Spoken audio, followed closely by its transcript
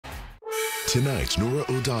Tonight, Norah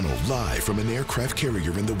O'Donnell live from an aircraft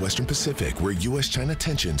carrier in the Western Pacific where U.S.-China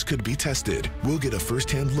tensions could be tested. We'll get a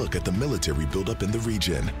first-hand look at the military buildup in the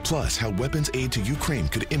region, plus how weapons aid to Ukraine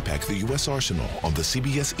could impact the U.S. arsenal on the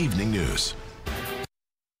CBS Evening News.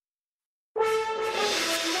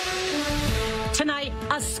 Tonight,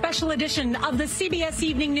 a special edition of the CBS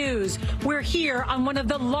Evening News. We're here on one of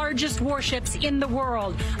the largest warships in the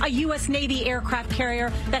world, a U.S. Navy aircraft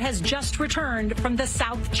carrier that has just returned from the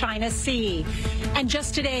South China Sea. And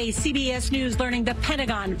just today, CBS News learning the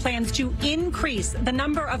Pentagon plans to increase the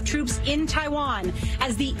number of troops in Taiwan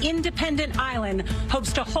as the independent island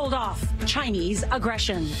hopes to hold off Chinese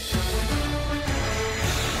aggression.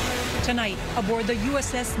 Tonight, aboard the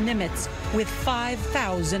USS Nimitz with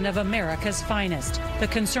 5,000 of America's finest. The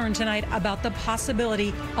concern tonight about the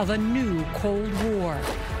possibility of a new Cold War,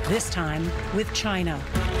 this time with China.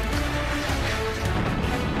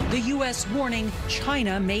 The U.S. warning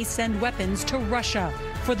China may send weapons to Russia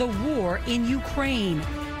for the war in Ukraine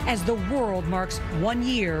as the world marks 1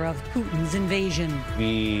 year of Putin's invasion.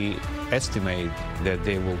 We estimate that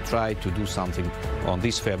they will try to do something on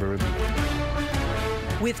this February.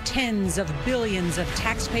 With tens of billions of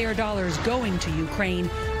taxpayer dollars going to Ukraine,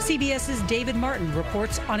 CBS's David Martin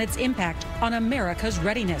reports on its impact on America's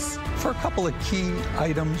readiness. For a couple of key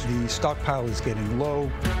items, the stockpile is getting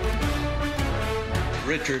low.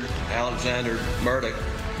 Richard Alexander Murdoch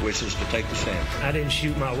wishes to take the stand. I didn't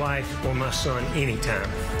shoot my wife or my son anytime,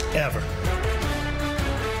 ever.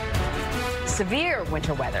 Severe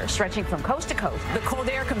winter weather stretching from coast to coast. The cold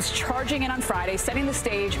air comes charging in on Friday, setting the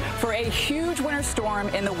stage for a huge winter storm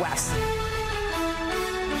in the west.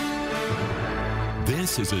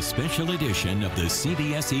 This is a special edition of the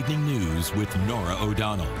CBS Evening News with Norah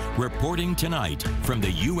O'Donnell, reporting tonight from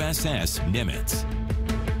the USS Nimitz.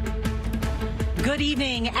 Good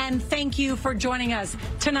evening, and thank you for joining us.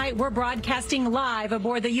 Tonight, we're broadcasting live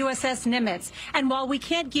aboard the USS Nimitz. And while we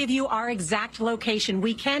can't give you our exact location,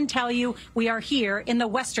 we can tell you we are here in the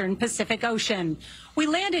Western Pacific Ocean. We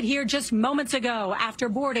landed here just moments ago after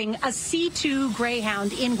boarding a C-2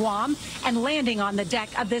 Greyhound in Guam and landing on the deck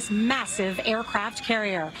of this massive aircraft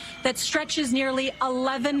carrier that stretches nearly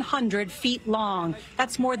 1,100 feet long.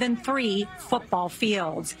 That's more than 3 football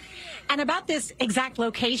fields. And about this exact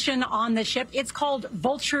location on the ship, it's called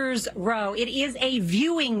Vulture's Row. It is a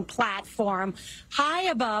viewing platform high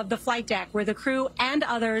above the flight deck where the crew and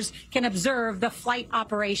others can observe the flight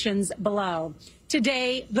operations below.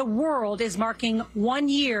 Today, the world is marking 1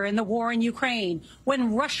 year in the war in Ukraine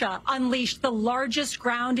when Russia unleashed the largest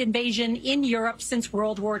ground invasion in Europe since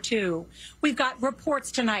World War II. We've got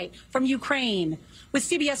reports tonight from Ukraine with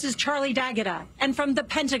CBS's Charlie D'Agata, and from the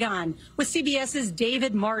Pentagon with CBS's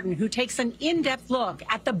David Martin, who takes an in-depth look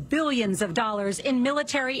at the billions of dollars in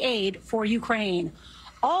military aid for Ukraine.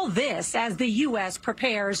 All this as the U.S.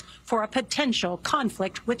 prepares for a potential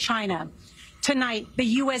conflict with China. Tonight, the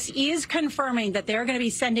U.S. is confirming that they're going to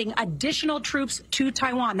be sending additional troops to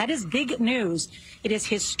Taiwan. That is big news. It is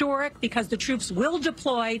historic because the troops will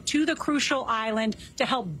deploy to the crucial island to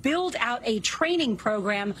help build out a training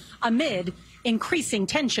program amid increasing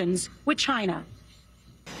tensions with China.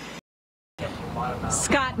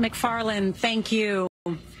 Scott McFarland, thank you.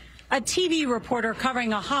 A TV reporter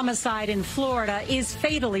covering a homicide in Florida is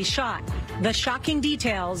fatally shot. The shocking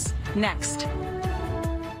details next.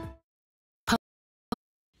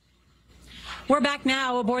 We're back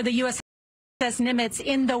now aboard the USS Nimitz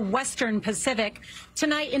in the Western Pacific.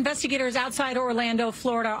 Tonight, investigators outside Orlando,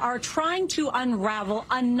 Florida, are trying to unravel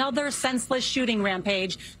another senseless shooting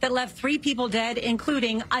rampage that left 3 people dead,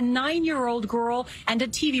 including a 9-year-old girl and a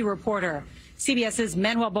TV reporter. CBS's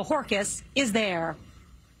Manuel Bojorquez is there.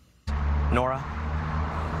 Norah.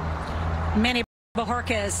 Manny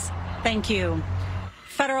Bojorquez, thank you.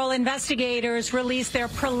 Federal investigators released their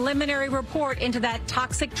preliminary report into that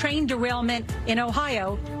toxic train derailment in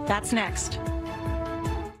Ohio. That's next.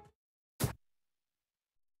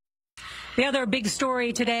 The other big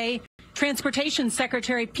story today, Transportation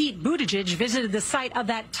Secretary Pete Buttigieg visited the site of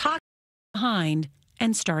that toxic behind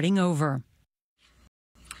and starting over.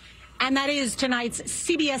 And that is tonight's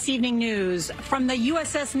CBS Evening News from the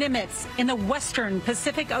USS Nimitz in the Western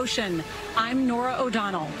Pacific Ocean. I'm Norah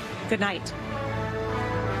O'Donnell. Good night.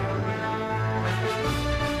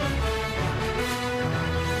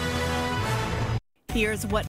 Here's what